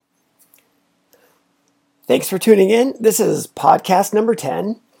Thanks for tuning in. This is podcast number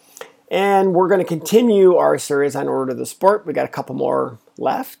 10, and we're going to continue our series on Order of the Sport. We got a couple more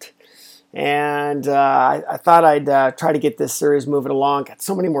left, and I thought I'd try to get this series moving along. Got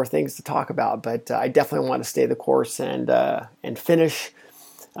so many more things to talk about, but I definitely want to stay the course and finish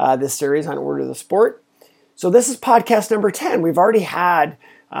this series on Order of the Sport. So this is podcast number 10. We've already had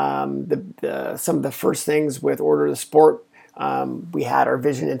some of the first things with Order of the Sport. We had our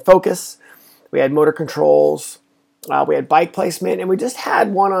vision and focus. We had motor controls, we had bike placement, and we just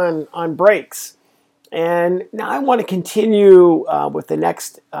had one on brakes. And now I want to continue with the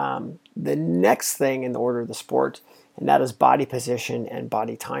next thing in the Order of the Sport, and that is body position and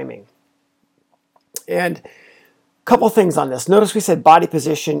body timing. And a couple things on this. Notice we said body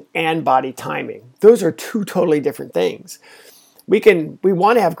position and body timing. Those are two totally different things. We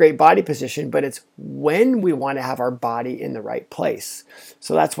want to have great body position, but it's when we want to have our body in the right place.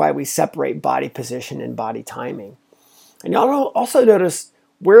 So that's why we separate body position and body timing. And you'll also notice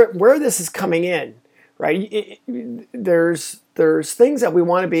where this is coming in, right? There's things that we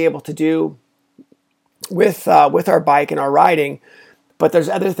want to be able to do with our bike and our riding, but there's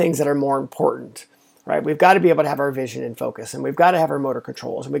other things that are more important, right? We've got to be able to have our vision and focus, and we've got to have our motor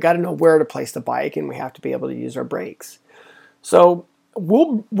controls, and we've got to know where to place the bike, and we have to be able to use our brakes. So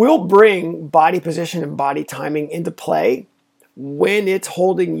we'll bring body position and body timing into play when it's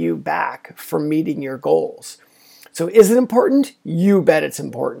holding you back from meeting your goals. So is it important? You bet it's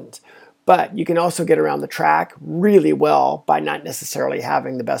important. But you can also get around the track really well by not necessarily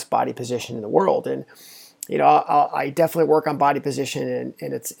having the best body position in the world. And I definitely work on body position,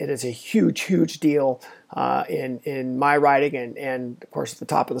 and it is a huge deal in my riding and of course at the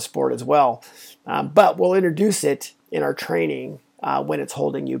top of the sport as well. But we'll introduce it in our training when it's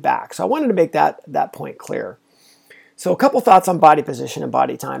holding you back. So I wanted to make that point clear. So a couple thoughts on body position and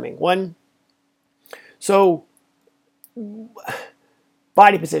body timing. One, so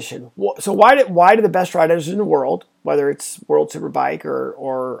body position. So why do the best riders in the world, whether it's World Superbike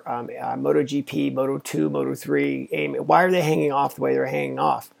or MotoGP, Moto2, Moto3, AIM, why are they hanging off the way they're hanging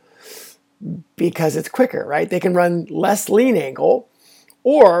off? Because it's quicker, right? They can run less lean angle,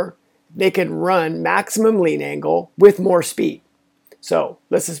 or they can run maximum lean angle with more speed. So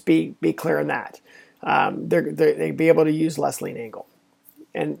let's just be clear on that. They'd be able to use less lean angle.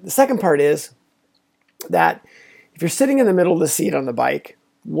 And the second part is that if you're sitting in the middle of the seat on the bike,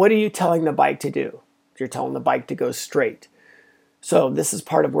 what are you telling the bike to do? You're telling the bike to go straight. So this is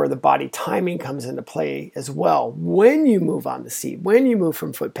part of where the body timing comes into play as well. When you move on the seat, when you move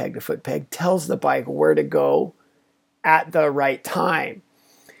from foot peg to foot peg, tells the bike where to go at the right time.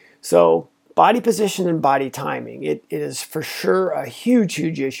 So body position and body timing, it is for sure a huge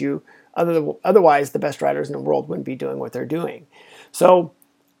issue. Otherwise, the best riders in the world wouldn't be doing what they're doing. So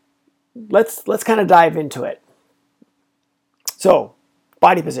let's kind of dive into it. So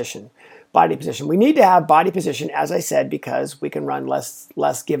body position. We need to have body position, as I said, because we can run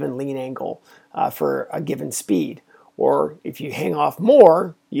less given lean angle for a given speed. Or if you hang off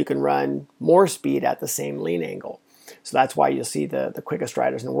more, you can run more speed at the same lean angle. So that's why you'll see the quickest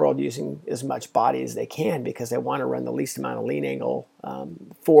riders in the world using as much body as they can, because they want to run the least amount of lean angle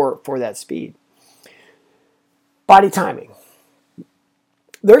for that speed. Body timing.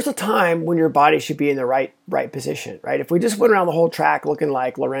 There's a time when your body should be in the right position, right? If we just went around the whole track looking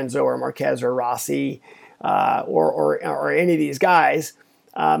like Lorenzo or Marquez or Rossi or any of these guys,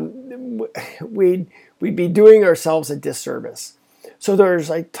 we'd be doing ourselves a disservice. So there's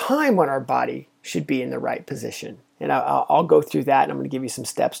a time when our body should be in the right position. And I'll go through that, and I'm going to give you some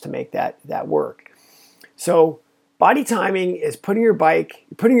steps to make that work. So body timing is putting your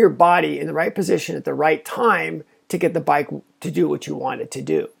body in the right position at the right time to get the bike to do what you want it to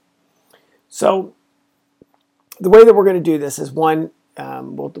do. So the way that we're going to do this is one,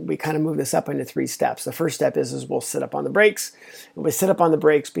 we kind of move this up into 3 steps. The first step is we'll sit up on the brakes. And we sit up on the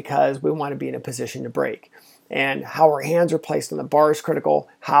brakes because we want to be in a position to brake. And how our hands are placed on the bar is critical.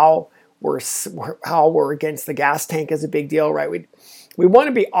 How we're against the gas tank is a big deal, right? We want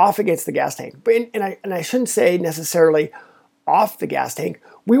to be off against the gas tank, and I shouldn't say necessarily off the gas tank.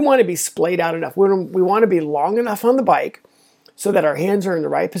 We want to be splayed out enough. We want to be long enough on the bike so that our hands are in the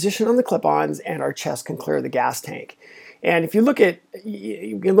right position on the clip-ons and our chest can clear the gas tank. And if you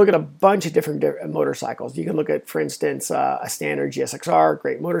can look at a bunch of different motorcycles. You can look at, for instance, a standard GSXR,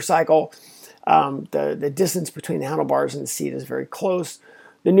 great motorcycle. The distance between the handlebars and the seat is very close.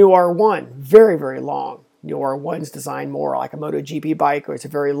 The new R1, very long. New R1's designed more like a MotoGP bike, where it's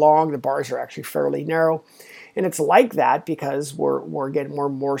very long. The bars are actually fairly narrow. And it's like that because we're getting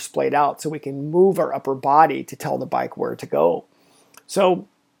more splayed out, so we can move our upper body to tell the bike where to go. So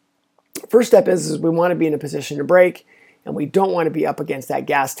first step is we want to be in a position to brake, and we don't want to be up against that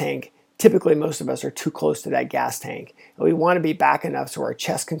gas tank. Typically, most of us are too close to that gas tank. And we want to be back enough so our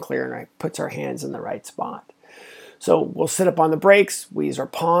chest can clear and puts our hands in the right spot. So we'll sit up on the brakes. We use our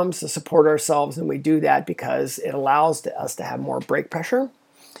palms to support ourselves, and we do that because it allows us to have more brake pressure.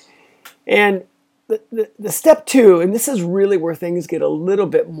 And the step two, and this is really where things get a little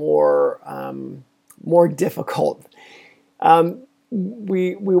bit more difficult.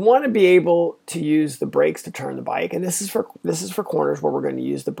 We want to be able to use the brakes to turn the bike, and this is for corners where we're going to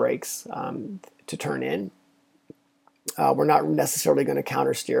use the brakes to turn in. We're not necessarily going to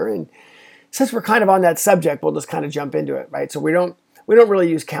counter steer, and since we're kind of on that subject, we'll just kind of jump into it, right? So we don't really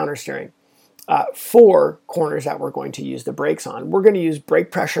use counter steering for corners that we're going to use the brakes on. We're going to use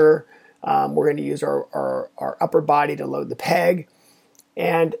brake pressure. We're going to use our upper body to load the peg.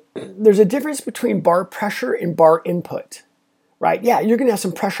 And there's a difference between bar pressure and bar input, right? Yeah, you're going to have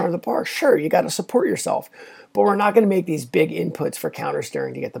some pressure on the bar. Sure, you got to support yourself. But we're not going to make these big inputs for counter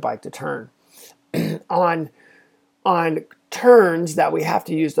steering to get the bike to turn. on turns that we have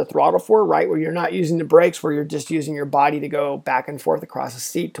to use the throttle for, right, where you're not using the brakes, where you're just using your body to go back and forth across the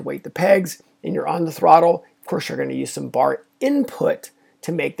seat to weight the pegs, and you're on the throttle, of course you're going to use some bar input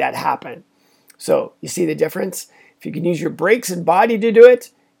to make that happen. So you see the difference? If you can use your brakes and body to do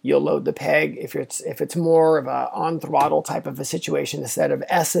it, you'll load the peg. If it's more of a on throttle type of a situation, instead of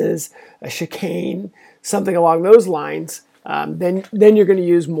S's, a chicane, something along those lines, then you're going to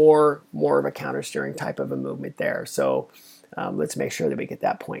use more of a counter steering type of a movement there. So let's make sure that we get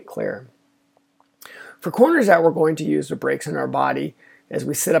that point clear. For corners that we're going to use the brakes in our body, as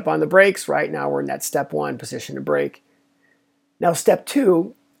we sit up on the brakes, right now we're in that step one, position to brake. Now step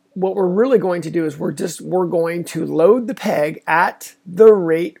two, what we're really going to do is we're going to load the peg at the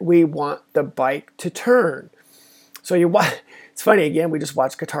rate we want the bike to turn. So it's funny, again, we just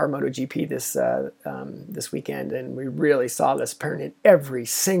watched Qatar MotoGP this weekend, and we really saw this pattern in every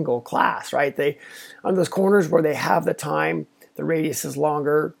single class, right? On those corners where they have the time, the radius is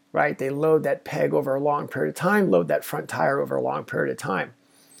longer, right? They load that peg over a long period of time, load that front tire over a long period of time.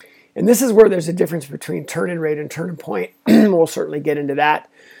 And this is where there's a difference between turn-in rate and turn-in point. We'll certainly get into that.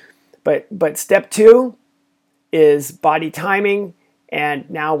 But step two is body timing, and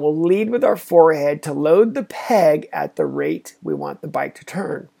now we'll lead with our forehead to load the peg at the rate we want the bike to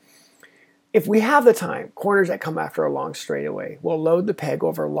turn. If we have the time, corners that come after a long straightaway, we'll load the peg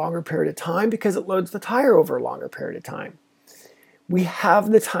over a longer period of time because it loads the tire over a longer period of time. We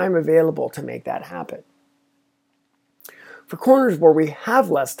have the time available to make that happen. For corners where we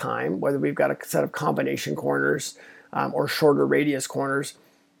have less time, whether we've got a set of combination corners or shorter radius corners,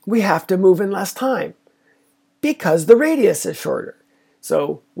 we have to move in less time because the radius is shorter.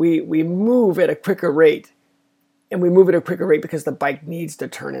 So we move at a quicker rate, and we move at a quicker rate because the bike needs to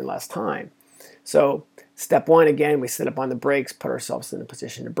turn in less time. So step one, again, we sit up on the brakes, put ourselves in a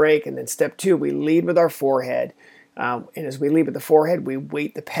position to brake, and then step two, we lead with our forehead. And as we lead with the forehead, we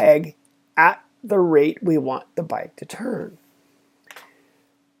weight the peg at the rate we want the bike to turn.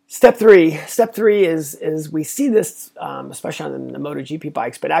 Step three is we see this, especially on the MotoGP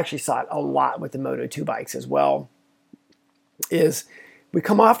bikes, but actually saw it a lot with the Moto2 bikes as well, is we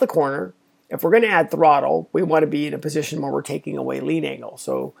come off the corner. If we're going to add throttle, we want to be in a position where we're taking away lean angle.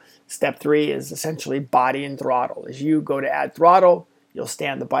 So step three is essentially body and throttle. As you go to add throttle, you'll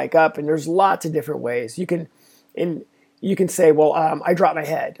stand the bike up, and there's lots of different ways. You can say, well, I drop my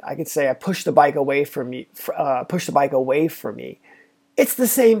head. I could say I push the bike away from me. It's the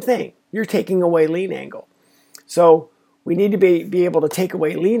same thing. You're taking away lean angle. So we need to be able to take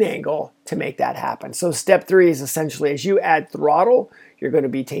away lean angle to make that happen. So step three is essentially, as you add throttle, you're going to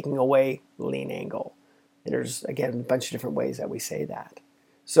be taking away lean angle. And there's, again, a bunch of different ways that we say that.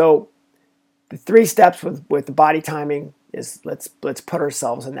 So the three steps with the body timing is let's put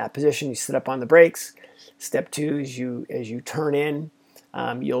ourselves in that position. You sit up on the brakes. Step two is as you turn in,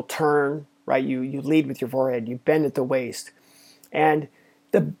 you'll turn, right? You lead with your forehead. You bend at the waist. And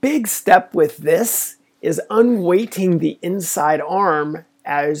the big step with this is unweighting the inside arm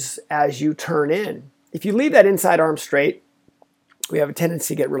as you turn in. If you leave that inside arm straight, we have a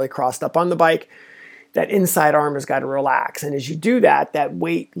tendency to get really crossed up on the bike. That inside arm has got to relax. And as you do that, that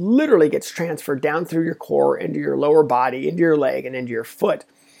weight literally gets transferred down through your core, into your lower body, into your leg, and into your foot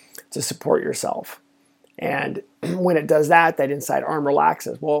to support yourself. And when it does that, that inside arm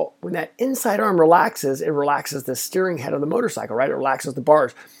relaxes. Well, when that inside arm relaxes, it relaxes the steering head of the motorcycle, right? It relaxes the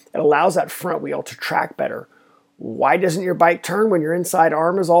bars. It allows that front wheel to track better. Why doesn't your bike turn when your inside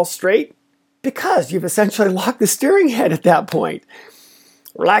arm is all straight? Because you've essentially locked the steering head at that point.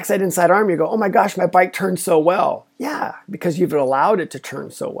 Relax that inside arm, you go, oh my gosh, my bike turns so well. Yeah, because you've allowed it to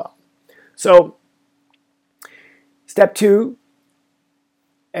turn so well. So step 2,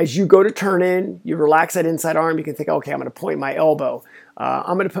 as you go to turn in, you relax that inside arm. You can think, okay, I'm going to point my elbow.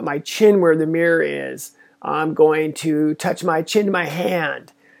 I'm going to put my chin where the mirror is. I'm going to touch my chin to my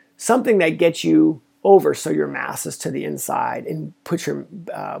hand. Something that gets you over so your mass is to the inside and put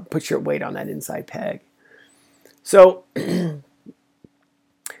your weight on that inside peg. So a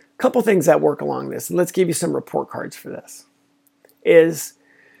couple things that work along this, and let's give you some report cards for this, is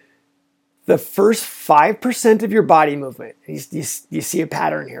the first 5% of your body movement. You see a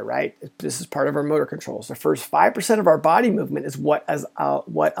pattern here, right? This is part of our motor controls. The first 5% of our body movement is what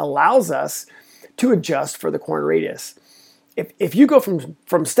allows us to adjust for the corner radius. If you go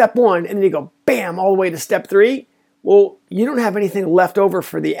from step 1 and then you go bam all the way to step 3, well, you don't have anything left over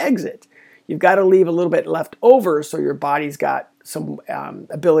for the exit. You've got to leave a little bit left over so your body's got some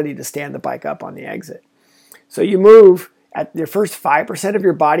ability to stand the bike up on the exit. So you move at the first 5% of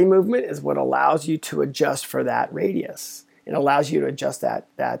your body movement is what allows you to adjust for that radius. It allows you to adjust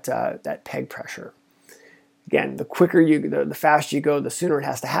that peg pressure. Again, the faster you go, the sooner it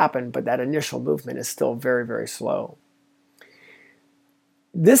has to happen, but that initial movement is still very, very slow.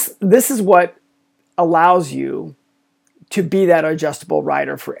 This is what allows you to be that adjustable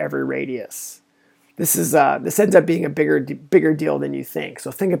rider for every radius. This ends up being a bigger deal than you think.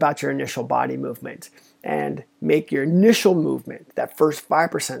 So think about your initial body movement and make your initial movement, that first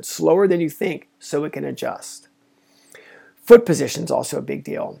 5%, slower than you think so it can adjust. Foot position is also a big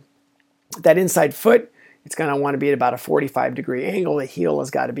deal. That inside foot, it's going to want to be at about a 45-degree angle. The heel has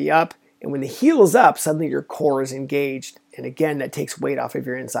got to be up. And when the heel is up, suddenly your core is engaged. And again, that takes weight off of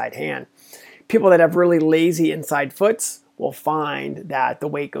your inside hand. People that have really lazy inside foots will find that the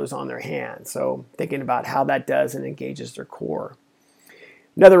weight goes on their hand. So thinking about how that does and engages their core.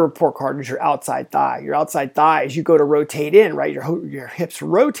 Another report card is your outside thigh. Your outside thigh, as you go to rotate in, right, your hips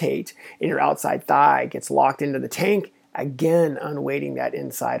rotate and your outside thigh gets locked into the tank, again, unweighting that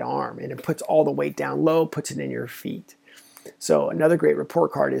inside arm. And it puts all the weight down low, puts it in your feet. So another great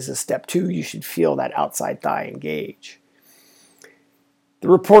report card is a step 2. You should feel that outside thigh engage. The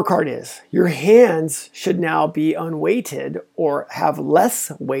report card is your hands should now be unweighted or have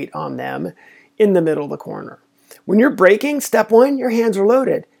less weight on them in the middle of the corner. When you're braking, step 1, your hands are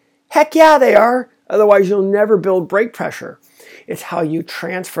loaded. Heck yeah, they are. Otherwise, you'll never build brake pressure. It's how you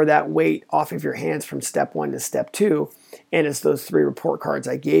transfer that weight off of your hands from step 1 to step 2. And it's those 3 report cards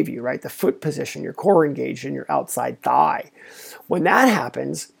I gave you, right? The foot position, your core engaged, and your outside thigh. When that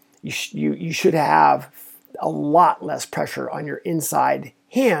happens, you should have a lot less pressure on your inside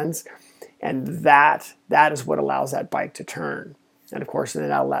hands. And that is what allows that bike to turn. And of course, then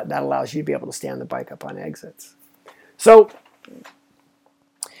that allows you to be able to stand the bike up on exits. So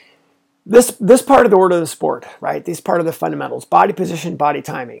this part of the order of the sport, right? This part of the fundamentals, body position, body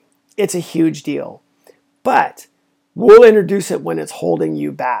timing. It's a huge deal. But we'll introduce it when it's holding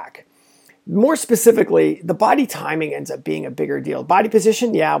you back. More specifically, the body timing ends up being a bigger deal. Body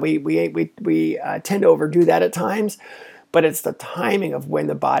position, yeah, we tend to overdo that at times, but it's the timing of when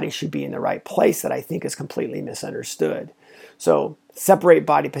the body should be in the right place that I think is completely misunderstood. So separate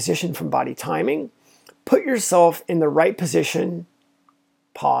body position from body timing. Put yourself in the right position,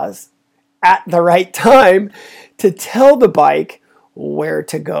 pause, at the right time to tell the bike where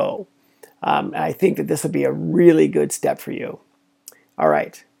to go. And I think that this would be a really good step for you. All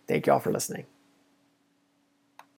right. Thank you all for listening.